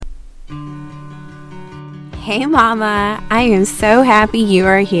Hey mama, I am so happy you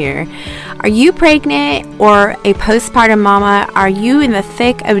are here. Are you pregnant or a postpartum mama? Are you in the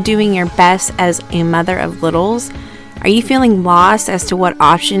thick of doing your best as a mother of littles? Are you feeling lost as to what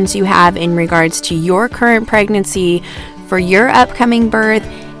options you have in regards to your current pregnancy, for your upcoming birth,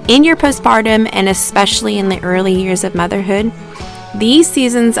 in your postpartum, and especially in the early years of motherhood? These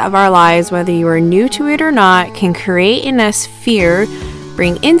seasons of our lives, whether you are new to it or not, can create in us fear,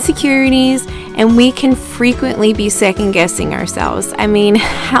 bring insecurities, and we can frequently be second-guessing ourselves. I mean,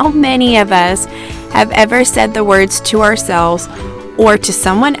 how many of us have ever said the words to ourselves or to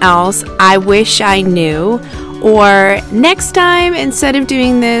someone else, "I wish I knew," or "next time, instead of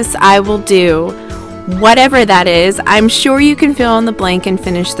doing this, I will do." Whatever that is, I'm sure you can fill in the blank and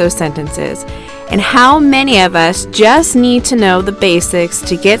finish those sentences. And how many of us just need to know the basics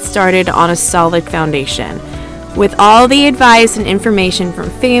to get started on a solid foundation? With all the advice and information from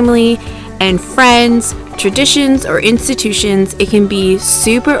family and friends, traditions, or institutions, it can be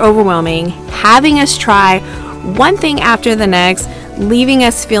super overwhelming, having us try one thing after the next, leaving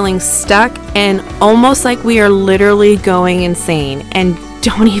us feeling stuck and almost like we are literally going insane and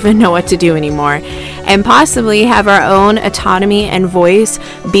don't even know what to do anymore, and possibly have our own autonomy and voice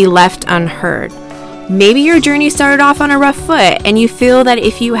be left unheard. Maybe your journey started off on a rough foot and you feel that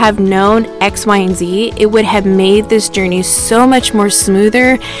if you have known X, Y, and Z, it would have made this journey so much more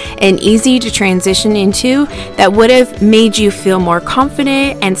smoother and easy to transition into, that would have made you feel more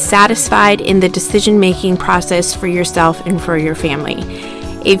confident and satisfied in the decision-making process for yourself and for your family.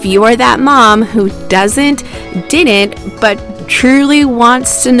 If you are that mom who didn't, but truly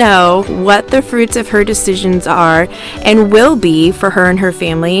wants to know what the fruits of her decisions are and will be for her and her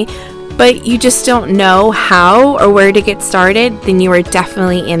family, but you just don't know how or where to get started, then you are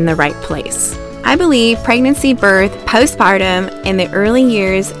definitely in the right place. I believe pregnancy, birth, postpartum, and the early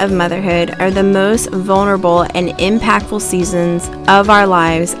years of motherhood are the most vulnerable and impactful seasons of our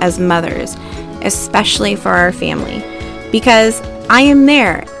lives as mothers, especially for our family. Because I am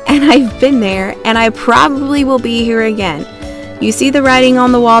there, and I've been there, and I probably will be here again. You see the writing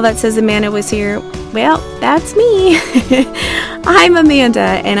on the wall that says Amanda was here? Well, that's me. I'm Amanda,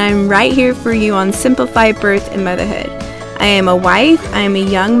 and I'm right here for you on Simplified Birth and Motherhood. I am a wife. I am a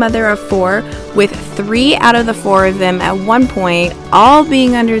young mother of 4, with 3 out of the 4 of them at one point all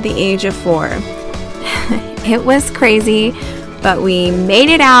being under the age of 4. It was crazy, but we made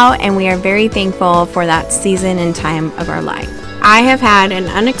it out, and we are very thankful for that season and time of our life. I have had an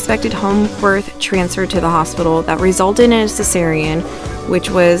unexpected home birth transfer to the hospital that resulted in a cesarean,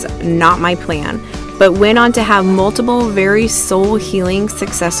 which was not my plan, but went on to have multiple very soul-healing,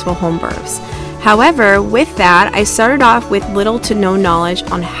 successful home births. However, with that, I started off with little to no knowledge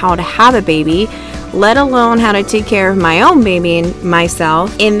on how to have a baby, let alone how to take care of my own baby and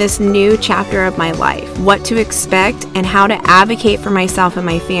myself in this new chapter of my life, what to expect, and how to advocate for myself and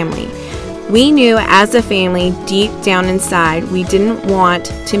my family. We knew as a family, deep down inside, we didn't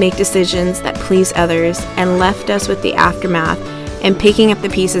want to make decisions that please others and left us with the aftermath and picking up the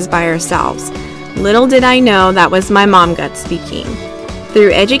pieces by ourselves. Little did I know that was my mom gut speaking.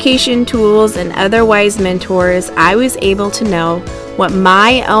 Through education tools and other wise mentors, I was able to know what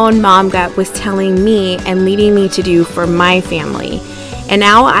my own mom gut was telling me and leading me to do for my family. And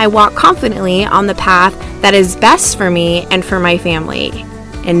now I walk confidently on the path that is best for me and for my family,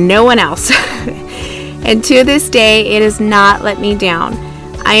 and no one else. And to this day, it has not let me down.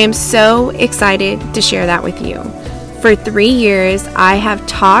 I am so excited to share that with you. For 3 years, I have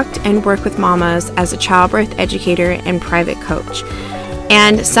talked and worked with mamas as a childbirth educator and private coach.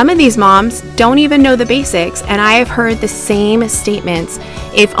 And some of these moms don't even know the basics, and I have heard the same statements.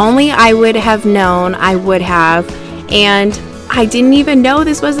 If only I would have known, I would have. And I didn't even know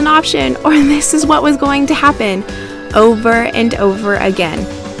this was an option, or this is what was going to happen, over and over again.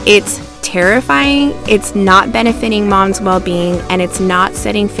 It's terrifying, it's not benefiting mom's well-being, and it's not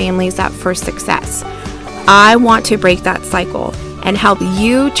setting families up for success. I want to break that cycle and help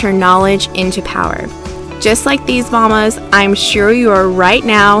you turn knowledge into power. Just like these mamas, I'm sure you are right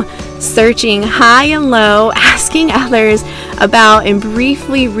now searching high and low, asking others about and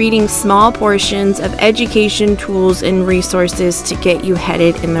briefly reading small portions of education tools and resources to get you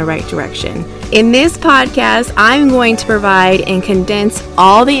headed in the right direction. In this podcast, I'm going to provide and condense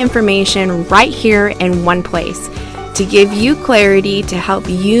all the information right here in one place to give you clarity to help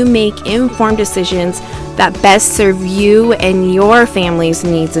you make informed decisions that best serve you and your family's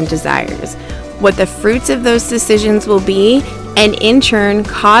needs and desires. What the fruits of those decisions will be, and in turn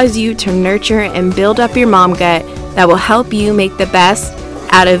cause you to nurture and build up your mom gut that will help you make the best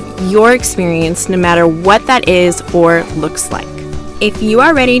out of your experience, no matter what that is or looks like. If you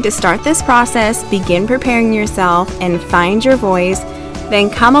are ready to start this process, begin preparing yourself, and find your voice, then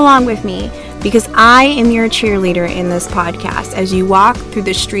come along with me, because I am your cheerleader in this podcast as you walk through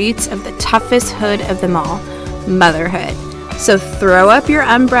the streets of the toughest hood of them all, motherhood. So throw up your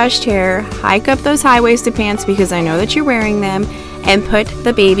unbrushed hair, hike up those high-waisted pants because I know that you're wearing them, and put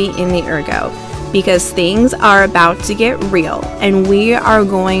the baby in the ergo, because things are about to get real, and we are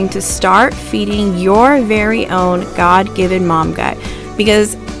going to start feeding your very own God-given mom gut.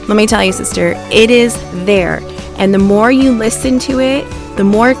 Because let me tell you, sister, it is there, and the more you listen to it, the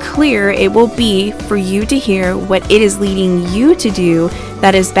more clear it will be for you to hear what it is leading you to do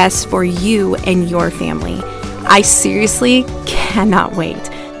that is best for you and your family. I seriously cannot wait.